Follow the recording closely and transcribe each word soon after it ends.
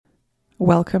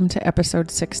Welcome to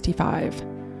episode 65.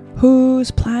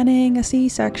 Who's planning a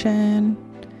C-section?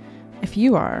 If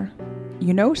you are,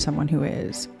 you know someone who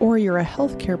is, or you're a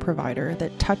healthcare provider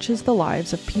that touches the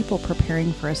lives of people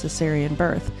preparing for a Caesarean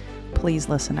birth, please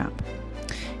listen up.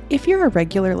 If you're a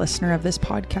regular listener of this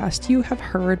podcast, you have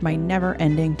heard my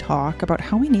never-ending talk about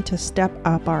how we need to step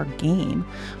up our game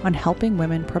on helping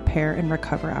women prepare and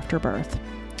recover after birth.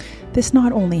 This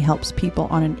not only helps people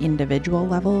on an individual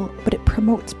level, but it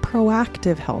promotes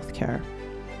proactive healthcare.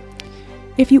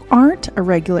 If you aren't a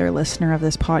regular listener of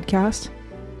this podcast,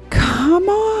 come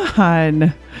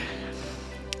on!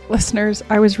 Listeners,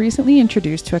 I was recently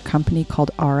introduced to a company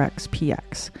called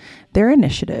RxPX. Their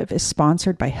initiative is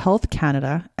sponsored by Health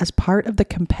Canada as part of the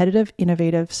Competitive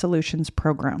Innovative Solutions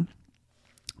Program.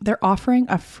 They're offering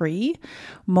a free,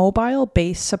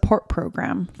 mobile-based support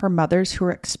program for mothers who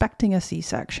are expecting a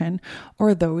C-section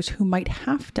or those who might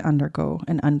have to undergo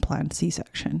an unplanned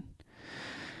C-section.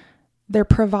 They're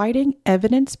providing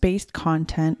evidence-based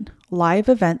content, live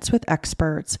events with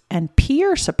experts, and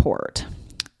peer support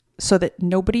so that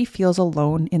nobody feels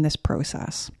alone in this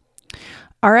process.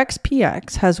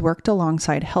 RxPX has worked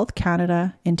alongside Health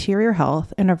Canada, Interior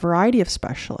Health, and a variety of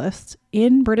specialists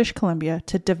in British Columbia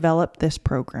to develop this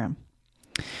program.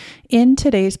 In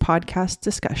today's podcast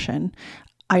discussion,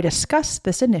 I discuss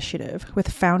this initiative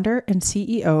with founder and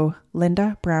CEO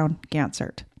Lynda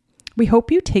Brown-Ganzert. We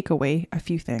hope you take away a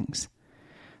few things.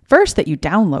 First, that you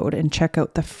download and check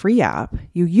out the free app,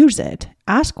 you use it,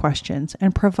 ask questions,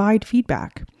 and provide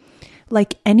feedback.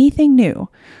 Like anything new,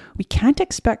 we can't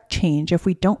expect change if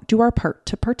we don't do our part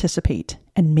to participate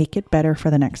and make it better for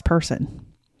the next person.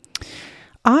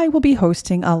 I will be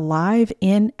hosting a live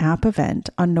in-app event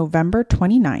on November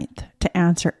 29th to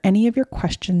answer any of your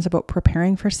questions about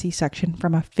preparing for C-section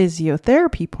from a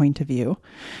physiotherapy point of view,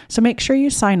 so make sure you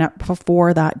sign up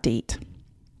before that date.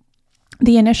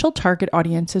 The initial target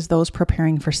audience is those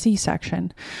preparing for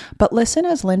C-section, but listen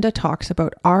as Lynda talks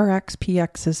about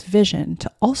RxPX's vision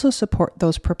to also support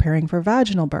those preparing for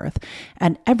vaginal birth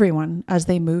and everyone as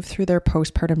they move through their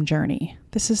postpartum journey.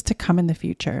 This is to come in the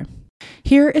future.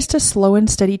 Here is to slow and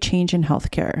steady change in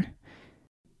healthcare.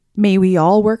 May we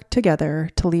all work together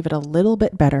to leave it a little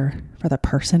bit better for the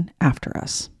person after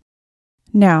us.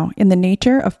 Now, in the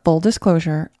nature of full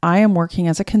disclosure, I am working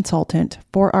as a consultant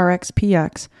for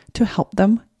RxPX to help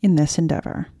them in this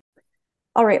endeavor.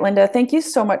 All right, Lynda, thank you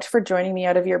so much for joining me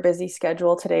out of your busy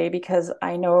schedule today, because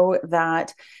I know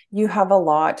that you have a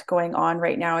lot going on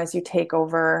right now as you take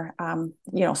over,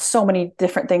 so many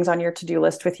different things on your to-do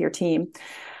list with your team.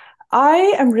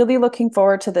 I am really looking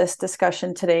forward to this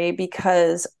discussion today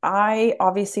because I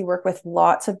obviously work with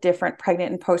lots of different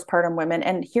pregnant and postpartum women,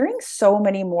 and hearing so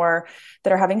many more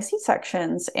that are having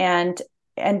C-sections and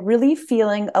really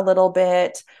feeling a little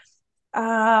bit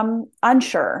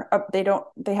unsure.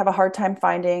 They have a hard time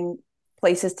finding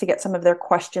places to get some of their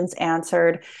questions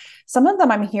answered. Some of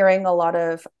them I'm hearing a lot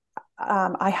of,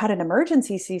 I had an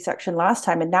emergency C-section last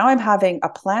time, and now I'm having a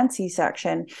planned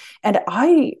C-section. And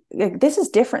this is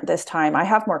different this time. I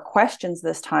have more questions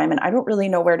this time, and I don't really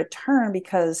know where to turn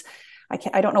because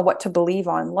I don't know what to believe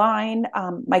online.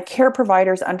 My care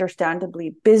provider's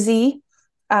understandably busy,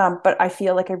 but I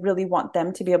feel like I really want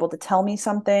them to be able to tell me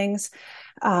some things.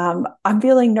 I'm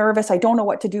feeling nervous. I don't know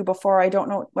what to do before. I don't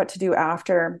know what to do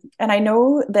after. And I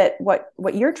know that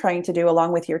what you're trying to do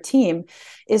along with your team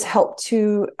is help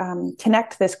to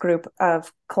connect this group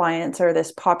of clients or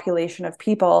this population of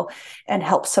people and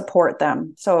help support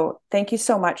them. So thank you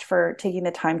so much for taking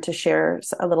the time to share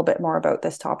a little bit more about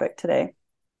this topic today.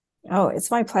 Oh, it's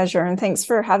my pleasure. And thanks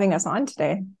for having us on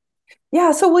today.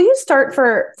 Yeah. So will you start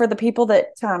for the people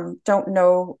that don't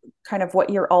know kind of what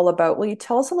you're all about? Will you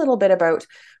tell us a little bit about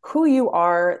who you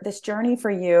are, this journey for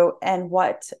you, and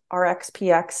what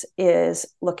RxPX is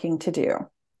looking to do?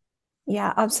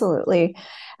 Yeah, absolutely.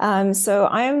 So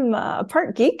I'm a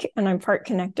part geek and I'm part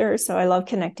connector. So I love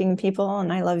connecting people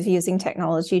and I love using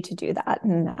technology to do that.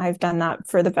 And I've done that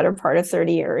for the better part of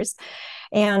 30 years.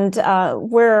 And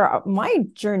where my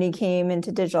journey came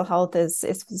into digital health is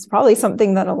probably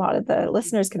something that a lot of the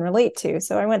listeners can relate to.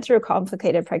 So I went through a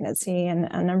complicated pregnancy and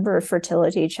a number of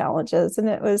fertility challenges, and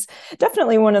it was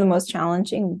definitely one of the most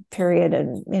challenging period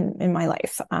in my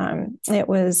life. It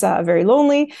was very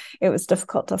lonely. It was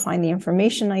difficult to find the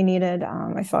information I needed.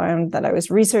 I found that I was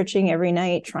researching every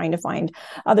night, trying to find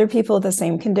other people with the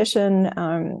same condition,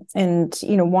 and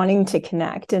wanting to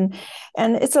connect. And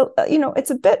it's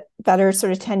a bit better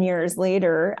sort of 10 years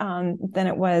later than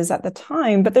it was at the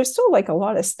time, but there's still like a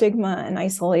lot of stigma and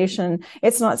isolation.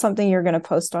 It's not something you're going to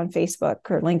post on Facebook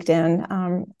or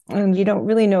LinkedIn, and you don't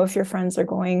really know if your friends are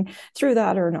going through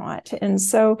that or not. And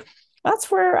so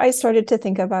that's where I started to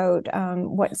think about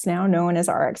what's now known as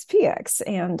RxPX.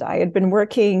 And I had been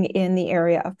working in the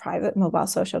area of private mobile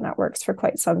social networks for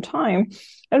quite some time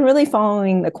and really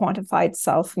following the quantified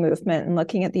self movement and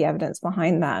looking at the evidence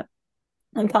behind that.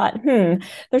 And thought,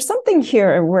 there's something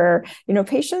here where,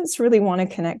 patients really want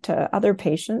to connect to other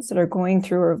patients that are going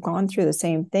through or have gone through the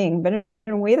same thing, but in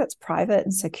a way that's private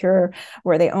and secure,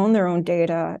 where they own their own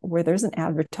data, where there isn't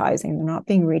advertising, they're not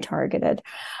being retargeted.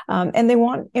 And they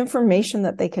want information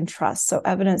that they can trust. So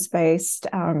evidence-based,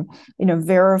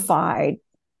 verified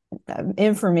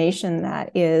information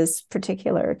that is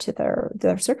particular to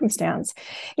their circumstance,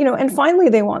 and finally,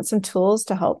 they want some tools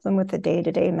to help them with the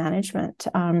day-to-day management.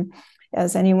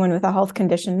 As anyone with a health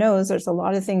condition knows, there's a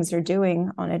lot of things you're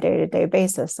doing on a day-to-day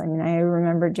basis. I mean, I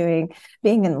remember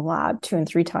being in the lab 2 and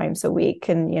 3 times a week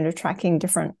and, tracking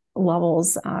different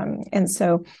levels. And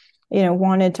so,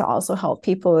 wanted to also help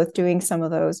people with doing some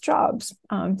of those jobs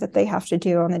that they have to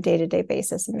do on a day-to-day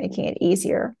basis and making it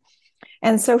easier.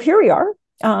 And so here we are.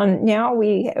 Now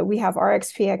we have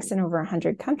RxPX in over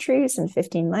 100 countries and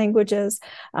 15 languages.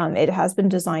 It has been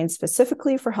designed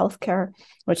specifically for healthcare,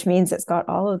 which means it's got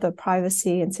all of the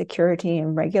privacy and security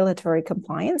and regulatory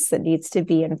compliance that needs to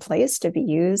be in place to be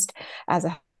used as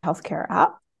a healthcare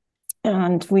app.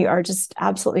 And we are just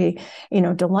absolutely,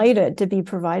 delighted to be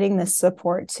providing this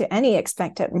support to any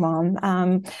expectant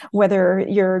mom, whether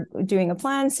you're doing a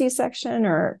planned C-section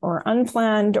or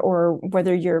unplanned, or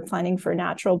whether you're planning for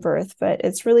natural birth. But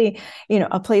it's really,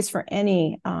 a place for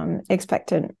any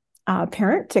expectant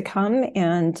parent to come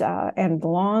and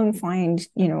belong, find,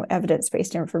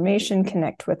 evidence-based information,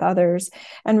 connect with others,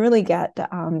 and really get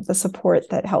the support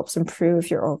that helps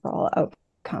improve your overall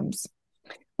outcomes.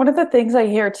 One of the things I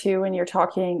hear too when you're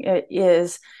talking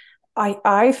is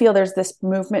I feel there's this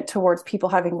movement towards people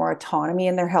having more autonomy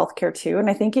in their healthcare too. And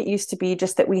I think it used to be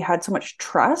just that we had so much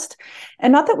trust,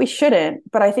 and not that we shouldn't,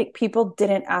 but I think people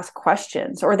didn't ask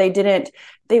questions, or they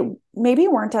maybe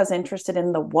weren't as interested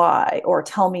in the why or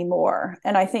tell me more.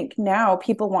 And I think now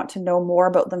people want to know more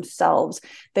about themselves.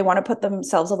 They want to put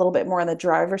themselves a little bit more in the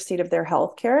driver's seat of their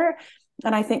healthcare.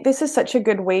 And I think this is such a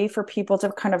good way for people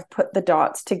to kind of put the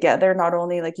dots together, not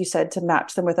only, like you said, to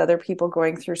match them with other people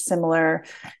going through similar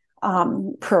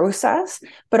process,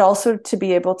 but also to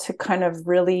be able to kind of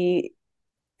really,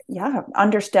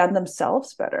 understand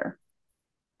themselves better.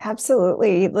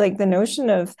 Absolutely. Like the notion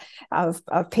of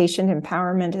patient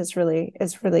empowerment is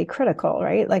really critical,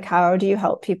 right? Like, how do you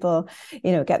help people,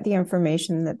 get the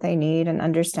information that they need and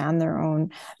understand their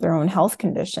own health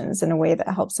conditions in a way that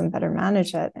helps them better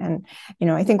manage it? And,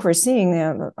 I think we're seeing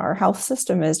our health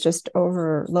system is just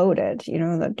overloaded.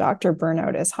 The doctor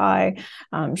burnout is high,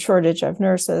 shortage of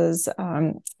nurses.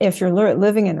 If you're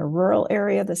living in a rural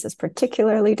area, this is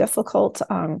particularly difficult.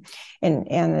 And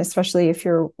especially if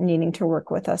you're needing to work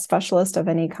with a specialist of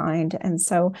any kind. And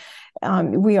so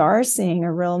we are seeing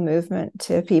a real movement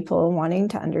to people wanting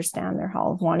to understand their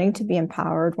health, wanting to be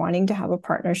empowered, wanting to have a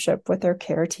partnership with their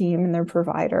care team and their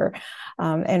provider,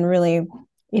 and really,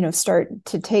 start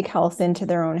to take health into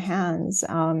their own hands.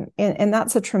 And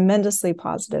that's a tremendously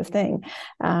positive thing.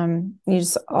 You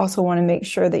just also want to make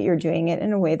sure that you're doing it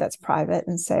in a way that's private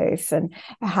and safe and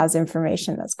has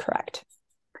information that's correct.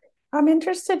 I'm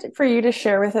interested for you to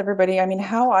share with everybody. I mean,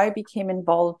 how I became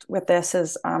involved with this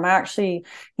is I actually,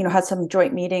 had some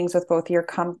joint meetings with both your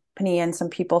company and some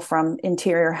people from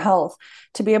Interior Health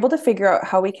to be able to figure out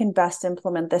how we can best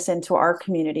implement this into our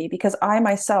community. Because I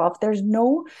myself, there's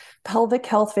no pelvic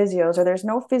health physios, or there's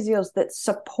no physios that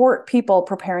support people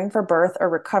preparing for birth or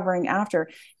recovering after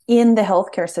in the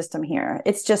healthcare system here.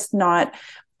 It's just not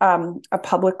a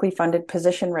publicly funded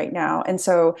position right now. And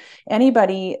so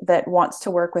anybody that wants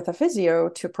to work with a physio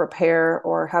to prepare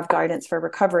or have guidance for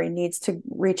recovery needs to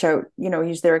reach out,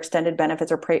 use their extended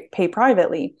benefits or pay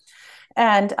privately.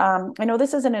 And I know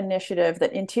this is an initiative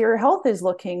that Interior Health is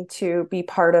looking to be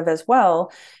part of as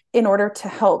well, in order to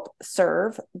help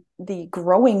serve the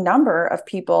growing number of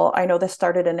people. I know this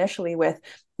started initially with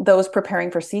those preparing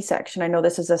for C-section. I know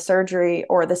this is a surgery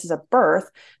or this is a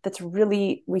birth that's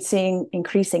really, we're seeing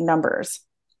increasing numbers.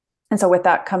 And so with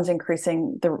that comes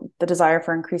increasing the desire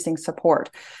for increasing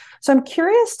support. So I'm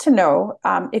curious to know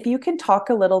if you can talk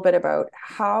a little bit about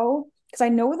how, because I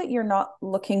know that you're not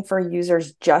looking for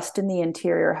users just in the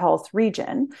Interior Health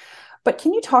region, but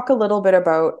can you talk a little bit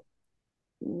about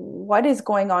what is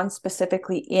going on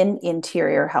specifically in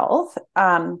Interior Health?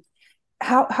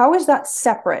 How is that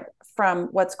separate from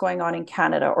what's going on in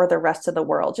Canada or the rest of the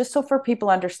world? Just so for people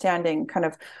understanding kind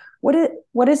of what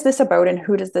is this about and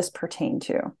who does this pertain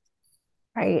to?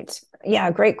 Right. Yeah,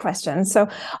 great question. So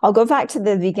I'll go back to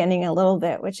the beginning a little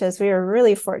bit, which is we were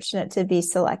really fortunate to be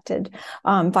selected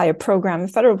by a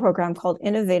federal program called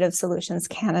Innovative Solutions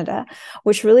Canada,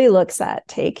 which really looks at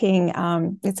taking,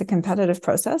 it's a competitive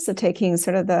process of taking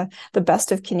sort of the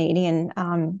best of Canadian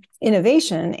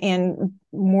innovation and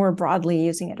more broadly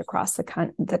using it across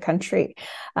the country.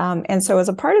 And so as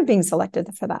a part of being selected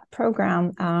for that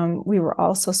program, we were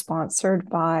also sponsored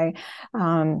by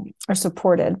or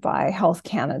supported by Health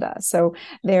Canada. So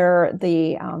they're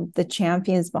the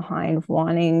champions behind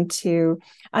wanting to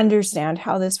understand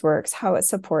how this works, how it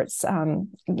supports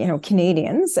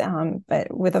Canadians,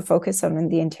 but with a focus on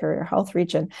the interior health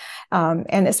region,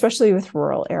 and especially with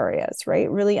rural areas,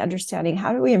 right? Really understanding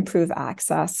how do we improve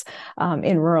access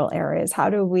in rural areas? How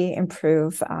do we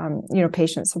improve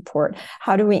patient support?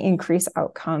 How do we increase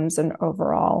outcomes and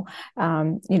overall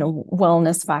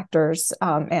wellness factors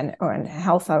and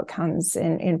health outcomes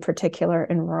in particular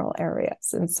in rural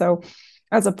areas? And so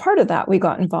as a part of that, we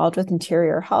got involved with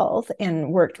Interior Health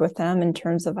and worked with them in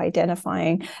terms of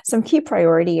identifying some key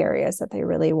priority areas that they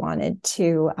really wanted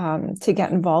to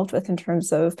get involved with in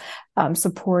terms of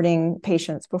supporting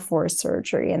patients before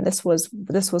surgery. And this was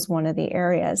one of the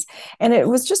areas. And it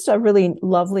was just a really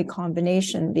lovely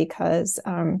combination because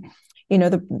at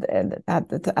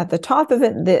the top of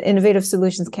it, the Innovative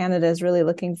Solutions Canada is really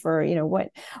looking for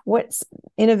what's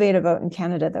innovative out in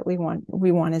Canada that we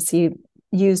want to see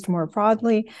used more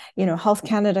broadly. Health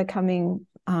Canada coming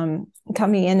in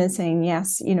and saying,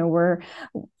 yes,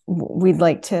 we'd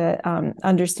like to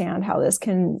understand how this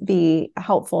can be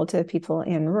helpful to people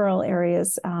in rural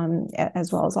areas,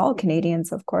 as well as all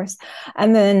Canadians, of course.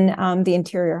 And then the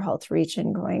Interior Health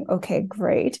region going, okay,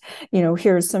 great.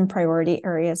 Here's some priority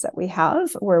areas that we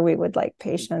have where we would like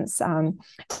patients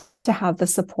to have the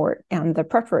support and the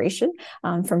preparation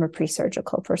from a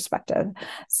pre-surgical perspective.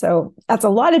 So that's a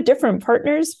lot of different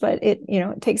partners, but it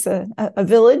takes a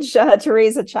village to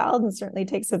raise a child, and certainly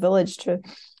takes a village to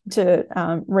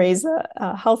raise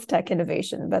a health tech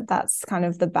innovation. But that's kind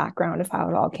of the background of how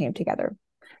it all came together.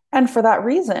 And for that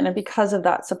reason, and because of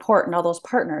that support and all those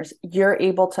partners, you're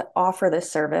able to offer this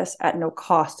service at no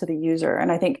cost to the user. And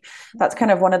I think that's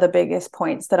kind of one of the biggest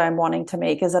points that I'm wanting to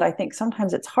make, is that I think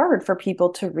sometimes it's hard for people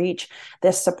to reach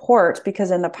this support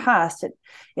because in the past,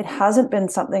 it hasn't been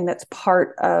something that's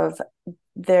part of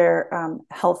their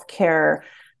healthcare,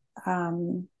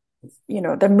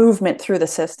 the movement through the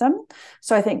system.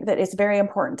 So I think that it's very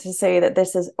important to say that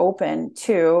this is open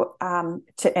to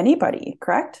anybody,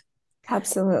 correct?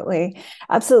 Absolutely.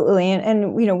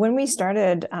 And when we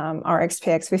started our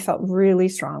XPX, we felt really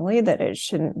strongly that it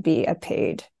shouldn't be a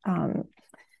paid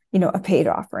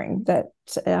offering, that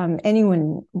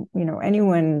anyone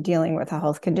dealing with a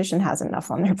health condition has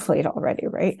enough on their plate already,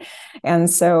 right? And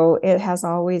so it has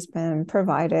always been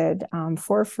provided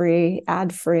for free,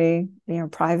 ad-free,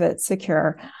 private,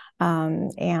 secure,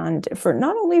 and for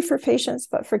not only for patients,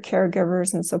 but for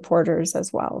caregivers and supporters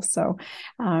as well. So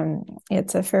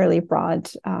it's a fairly broad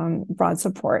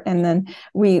support. And then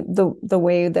the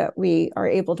way that we are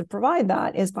able to provide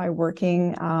that is by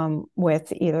working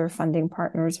with either funding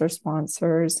partners or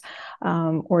sponsors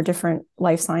or different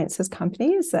life sciences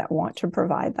companies that want to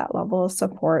provide that level of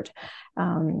support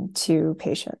to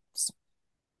patients.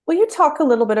 Will you talk a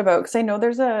little bit about, because I know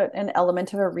there's an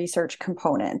element of a research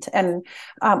component. And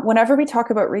whenever we talk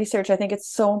about research, I think it's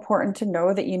so important to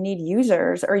know that you need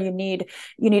users, or you need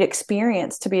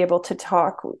experience to be able to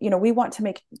talk. We want to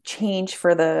make change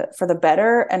for the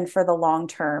better and for the long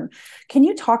term. Can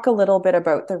you talk a little bit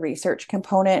about the research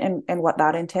component and what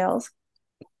that entails?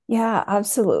 Yeah,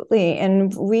 absolutely.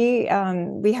 And we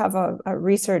have a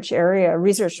research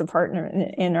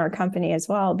department in our company as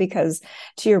well, because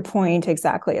to your point,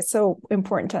 exactly, it's so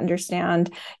important to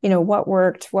understand, what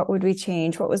worked, what would we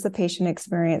change, what was the patient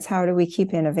experience, how do we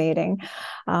keep innovating?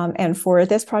 And for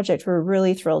this project, we're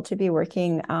really thrilled to be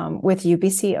working with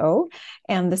UBCO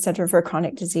and the Center for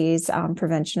Chronic Disease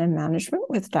Prevention and Management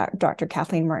with Dr.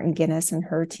 Kathleen Martin-Guinness and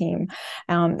her team,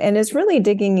 and is really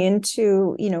digging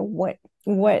into,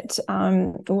 what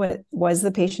was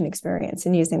the patient experience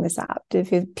in using this app?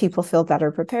 Did people feel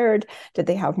better prepared? Did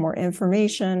they have more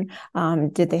information?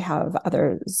 Did they have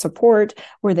other support?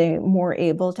 Were they more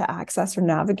able to access or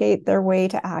navigate their way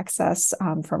to access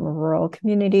from a rural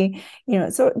community?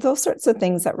 So those sorts of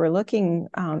things that we're looking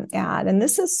at. And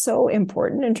this is so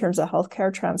important in terms of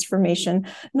healthcare transformation,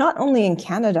 not only in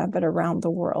Canada, but around the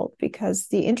world, because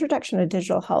the introduction of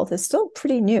digital health is still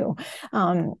pretty new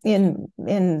in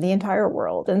the entire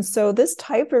world. And so this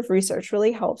type of research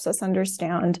really helps us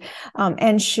understand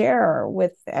and share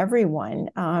with everyone,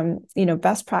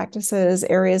 best practices,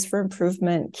 areas for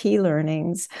improvement, key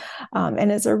learnings.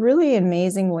 And it's a really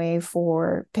amazing way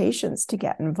for patients to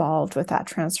get involved with that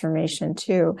transformation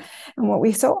too. And what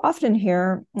we so often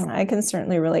hear, I can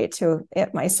certainly relate to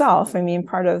it myself. I mean,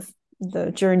 part of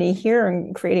the journey here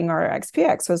in creating our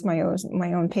XPX was my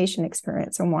own patient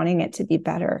experience and wanting it to be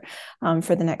better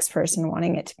for the next person,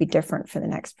 wanting it to be different for the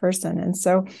next person. And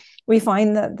so we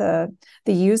find that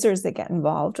the users that get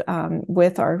involved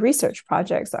with our research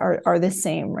projects are the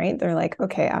same, right? They're like,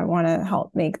 okay, I want to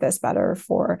help make this better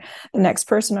for the next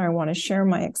person. I want to share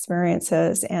my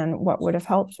experiences and what would have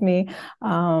helped me,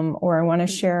 or I want to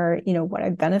share, what I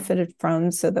benefited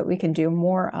from, so that we can do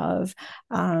more of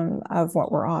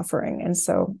what we're offering. And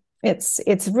so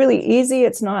it's really easy.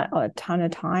 It's not a ton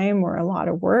of time or a lot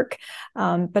of work,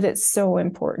 but it's so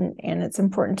important. And it's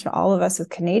important to all of us as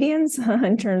Canadians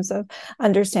in terms of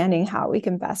understanding how we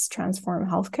can best transform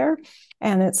healthcare.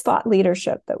 And it's thought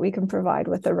leadership that we can provide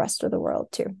with the rest of the world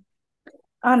too.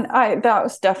 And that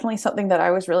was definitely something that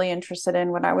I was really interested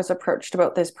in when I was approached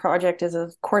about this project. Is,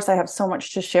 of course, I have so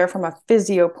much to share from a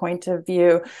physio point of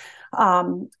view.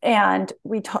 And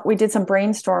we did some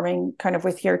brainstorming kind of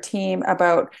with your team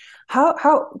about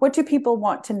what do people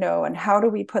want to know and how do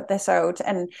we put this out?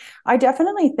 And I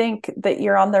definitely think that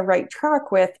you're on the right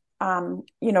track with,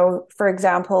 for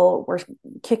example, we're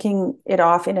kicking it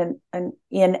off in an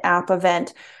in-app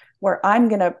event where I'm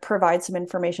going to provide some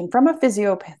information from a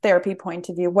physiotherapy point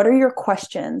of view. What are your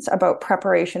questions about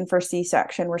preparation for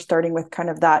C-section? We're starting with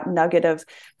kind of that nugget of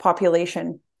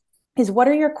population. Is what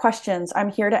are your questions? I'm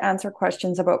here to answer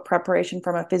questions about preparation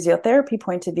from a physiotherapy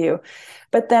point of view.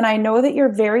 But then I know that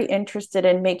you're very interested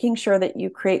in making sure that you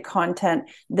create content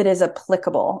that is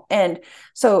applicable. And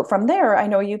so from there, I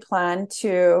know you plan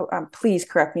to, please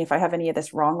correct me if I have any of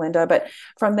this wrong, Lynda, but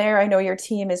from there, I know your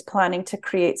team is planning to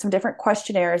create some different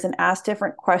questionnaires and ask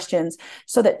different questions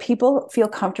so that people feel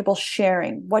comfortable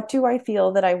sharing. What do I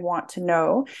feel that I want to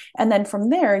know? And then from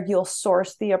there, you'll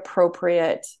source the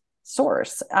appropriate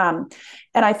source. And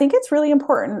I think it's really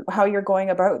important how you're going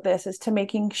about this is to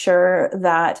making sure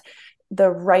that the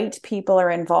right people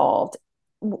are involved.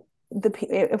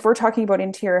 If we're talking about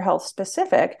interior health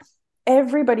specific,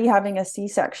 everybody having a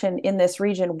C-section in this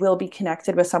region will be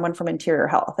connected with someone from interior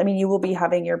health. I mean, you will be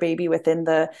having your baby within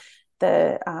the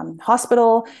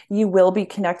hospital, you will be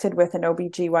connected with an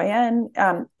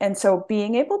OBGYN. And so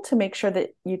being able to make sure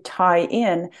that you tie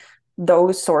in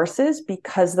those sources,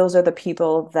 because those are the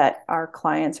people that our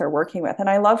clients are working with.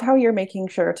 And I love how you're making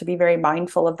sure to be very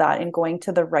mindful of that and going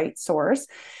to the right source,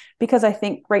 because I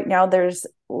think right now there's,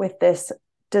 with this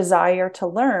desire to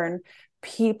learn,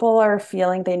 people are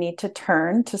feeling they need to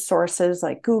turn to sources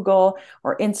like Google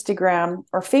or Instagram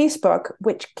or Facebook,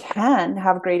 which can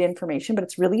have great information, but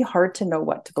it's really hard to know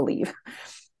what to believe.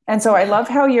 And so I love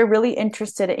how you're really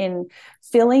interested in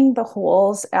filling the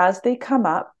holes as they come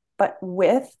up, but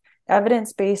with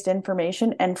evidence-based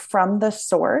information and from the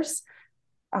source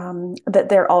that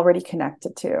they're already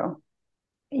connected to.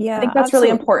 Yeah, I think that's absolutely.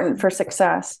 really important for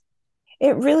success.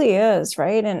 It really is,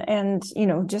 right? And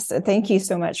just thank you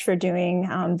so much for doing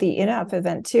the in-app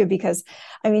event too, because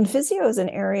I mean, physio is an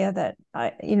area that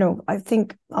I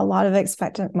think a lot of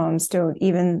expectant moms don't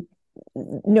even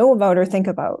know about or think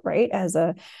about, right? As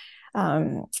a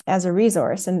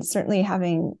resource, and certainly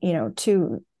having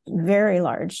two very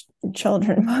large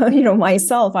children,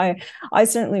 myself, I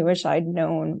certainly wish I'd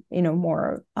known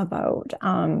more about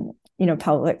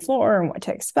pelvic floor and what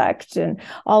to expect and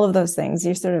all of those things.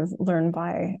 You sort of learn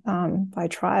by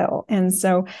trial. And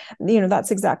so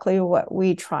that's exactly what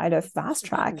we try to fast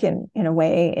track in a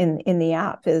way in the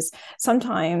app. Is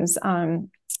sometimes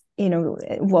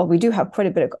we do have quite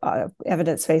a bit of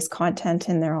evidence-based content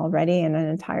in there already, and an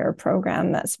entire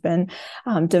program that's been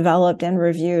developed and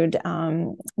reviewed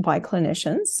by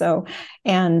clinicians. So,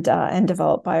 and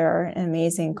developed by our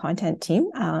amazing content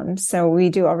team. So we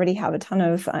do already have a ton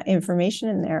of information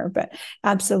in there, but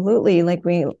absolutely, like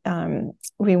we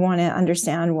want to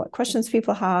understand what questions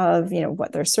people have,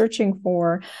 what they're searching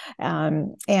for,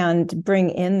 and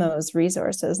bring in those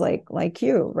resources like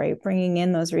you, right? Bringing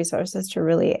in those resources to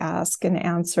really ask and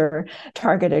answer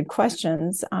targeted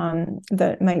questions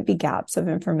that might be gaps of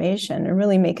information, and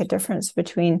really make a difference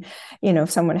between,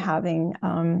 someone having,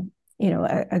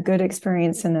 a good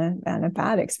experience and a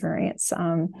bad experience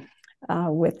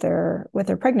with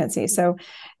their pregnancy. So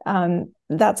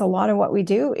that's a lot of what we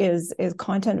do is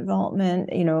content development,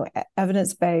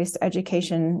 evidence-based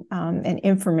education and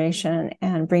information,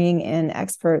 and bringing in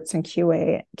experts and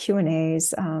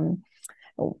Q&As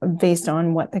based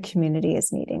on what the community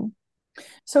is needing.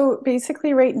 So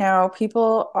basically right now,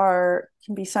 people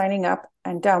can be signing up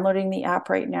and downloading the app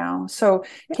right now. So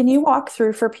can you walk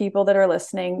through for people that are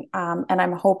listening? And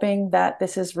I'm hoping that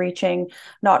this is reaching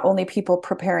not only people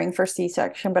preparing for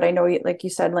C-section, but I know, like you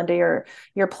said, Lynda,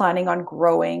 you're planning on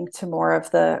growing to more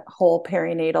of the whole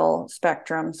perinatal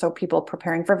spectrum. So people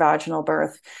preparing for vaginal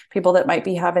birth, people that might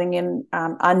be having an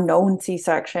unknown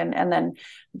C-section, and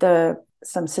then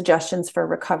some suggestions for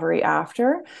recovery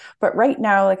after. But right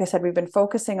now, like I said, we've been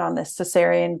focusing on this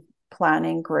Caesarean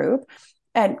planning group.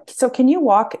 And so can you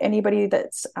walk anybody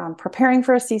that's preparing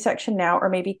for a C-section now, or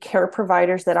maybe care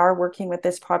providers that are working with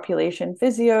this population,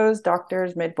 physios,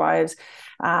 doctors, midwives,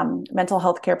 mental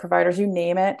health care providers, you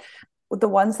name it, the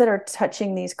ones that are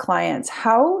touching these clients,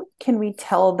 how can we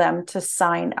tell them to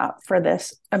sign up for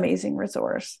this amazing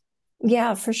resource?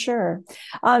 Yeah, for sure.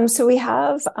 So we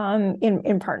have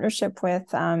in partnership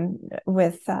with doctors,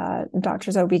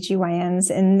 OBGYNs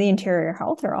in the interior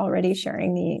health are already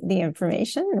sharing the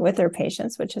information with their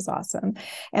patients, which is awesome.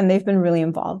 And they've been really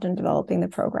involved in developing the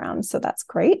program. So that's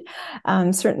great.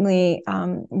 Certainly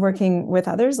working with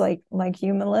others like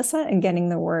you, Melissa, and getting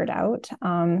the word out.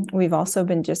 We've also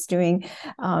been just doing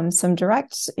some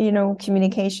direct,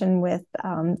 communication with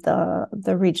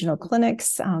the regional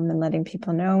clinics and letting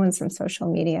people know, and some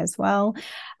social media as well.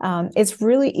 It's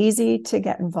really easy to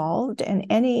get involved, and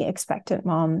any expectant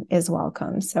mom is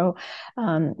welcome. So,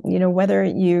 whether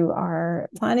you are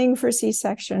planning for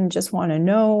C-section, just want to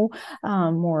know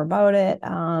more about it,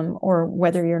 or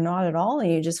whether you're not at all and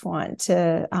you just want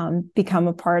to become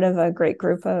a part of a great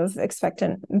group of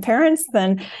expectant parents,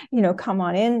 then, come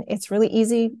on in. It's really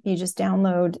easy. You just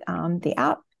download the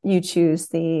app, you choose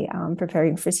the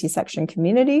Preparing for C-section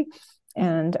community,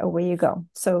 and away you go.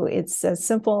 So it's as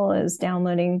simple as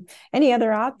downloading any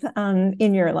other app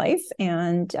in your life,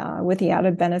 and with the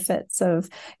added benefits of,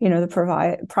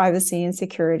 the privacy and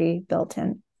security built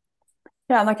in.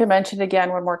 Yeah, and like I mentioned again,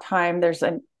 one more time, there's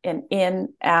an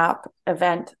in-app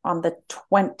event on the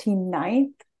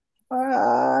 29th.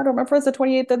 I don't remember if it's the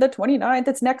 28th or the 29th.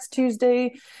 It's next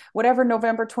Tuesday, whatever,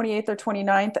 November 28th or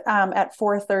 29th, at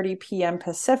 4:30 p.m.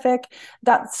 Pacific.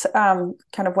 That's kind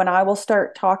of when I will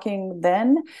start talking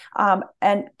then.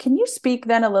 And can you speak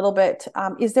then a little bit?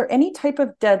 Is there any type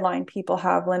of deadline people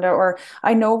have, Lynda? Or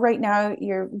I know right now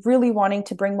you're really wanting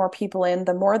to bring more people in.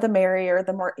 The more the merrier,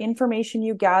 the more information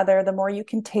you gather, the more you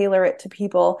can tailor it to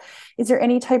people. Is there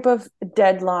any type of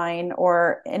deadline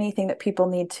or anything that people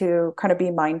need to kind of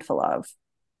be mindful of?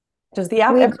 Does the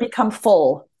app ever become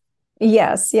full?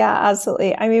 Yes, yeah,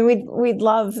 absolutely. I mean, we'd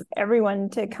love everyone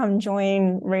to come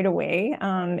join right away.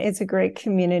 It's a great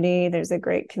community. There's a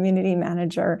great community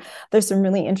manager. There's some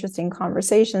really interesting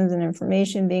conversations and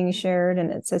information being shared,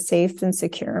 and it's a safe and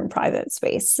secure and private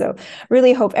space. So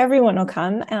really hope everyone will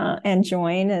come and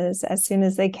join as soon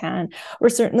as they can. We're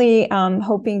certainly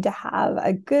hoping to have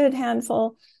a good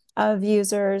handful of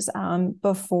users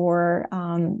before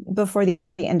the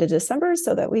end of December,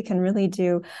 so that we can really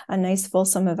do a nice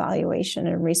fulsome evaluation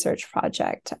and research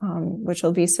project, which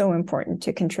will be so important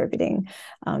to contributing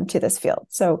to this field.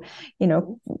 So,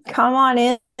 come on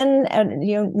in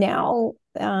and, now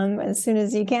as soon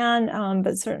as you can,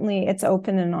 but certainly it's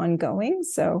open and ongoing.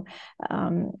 So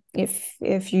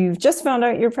if you've just found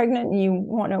out you're pregnant and you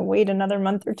want to wait another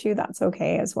month or two, that's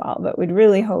okay as well. But we'd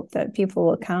really hope that people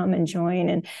will come and join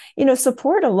and,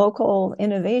 support a local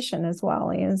innovation as well.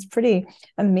 It's pretty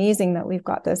amazing that we've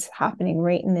got this happening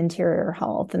right in interior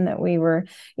health, and that we were,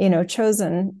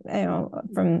 chosen,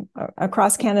 from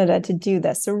across Canada to do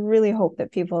this. So really hope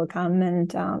that people will come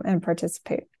and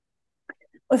participate.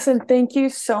 Listen, thank you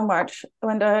so much,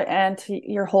 Lynda, and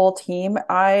to your whole team.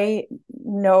 I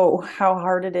know how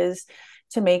hard it is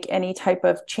to make any type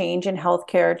of change in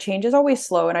healthcare. Change is always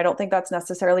slow, and I don't think that's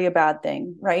necessarily a bad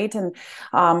thing, right? And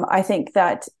I think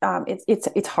that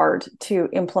it's hard to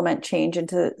implement change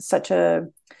into such a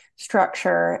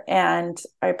structure, and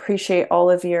I appreciate all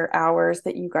of your hours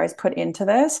that you guys put into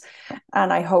this,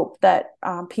 and I hope that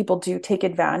people do take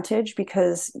advantage,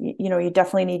 because you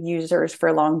definitely need users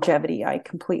for longevity. I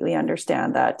completely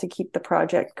understand that, to keep the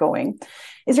project going.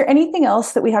 Is there anything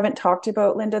else that we haven't talked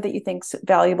about, Lynda, that you think's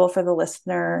valuable for the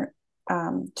listener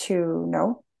to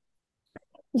know?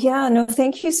 Yeah, no,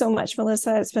 thank you so much,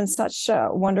 Melissa. It's been such a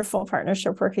wonderful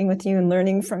partnership working with you and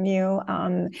learning from you.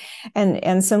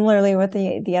 And similarly with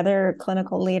the other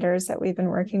clinical leaders that we've been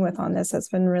working with on this, it's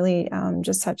been really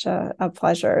just such a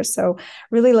pleasure. So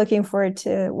really looking forward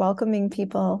to welcoming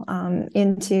people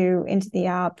into the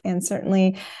app. And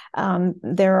certainly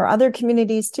there are other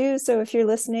communities too. So if you're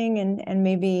listening and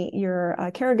maybe you're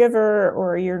a caregiver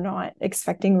or you're not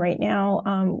expecting right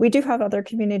now, we do have other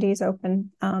communities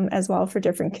open as well for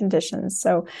different conditions.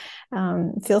 So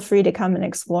feel free to come and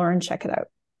explore and check it out.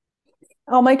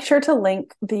 I'll make sure to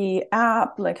link the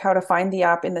app, like how to find the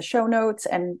app in the show notes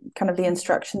and kind of the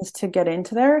instructions to get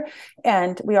into there.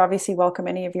 And we obviously welcome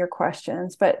any of your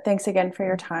questions, but thanks again for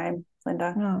your time,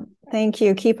 Lynda. Oh, thank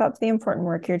you. Keep up the important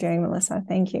work you're doing, Melissa.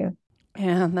 Thank you.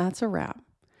 And that's a wrap.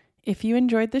 If you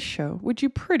enjoyed this show, would you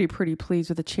pretty please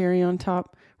with a cherry on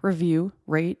top, review,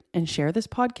 rate, and share this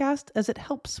podcast as it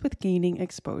helps with gaining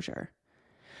exposure.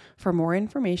 For more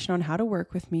information on how to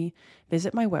work with me,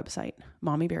 visit my website,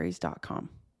 mommyberries.com.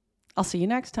 I'll see you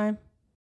next time.